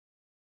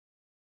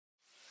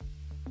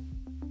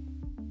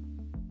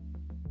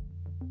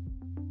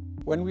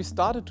When we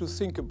started to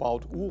think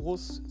about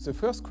Urus, the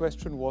first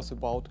question was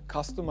about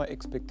customer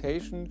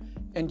expectation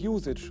and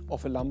usage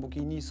of a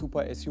Lamborghini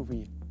super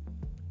SUV.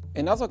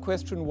 Another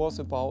question was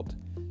about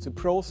the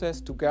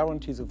process to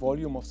guarantee the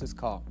volume of this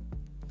car.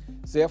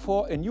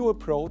 Therefore, a new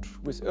approach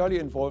with early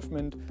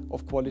involvement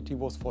of quality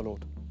was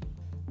followed.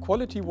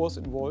 Quality was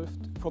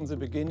involved from the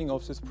beginning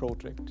of this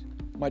project.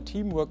 My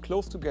team worked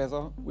close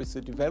together with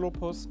the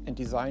developers and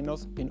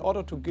designers in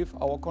order to give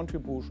our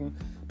contribution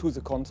to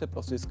the concept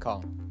of this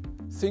car.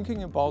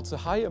 Thinking about the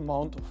high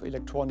amount of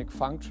electronic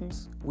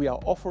functions we are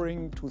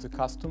offering to the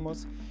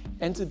customers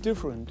and the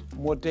different,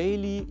 more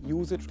daily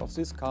usage of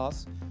these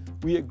cars,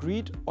 we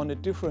agreed on a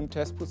different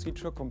test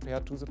procedure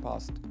compared to the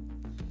past.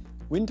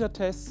 Winter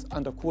tests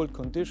under cold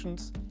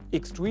conditions,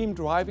 extreme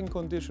driving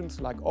conditions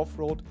like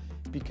off-road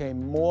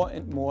became more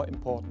and more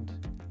important.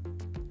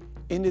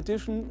 In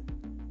addition,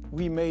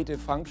 we made a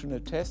functional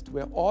test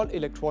where all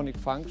electronic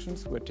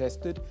functions were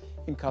tested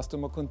in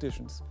customer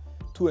conditions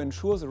to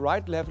ensure the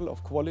right level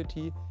of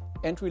quality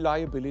and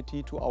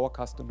reliability to our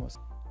customers.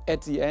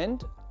 At the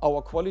end,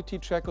 our quality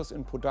checkers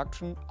in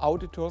production,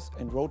 auditors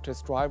and road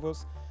test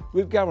drivers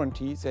will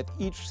guarantee that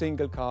each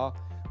single car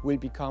will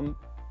become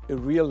a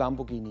real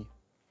Lamborghini.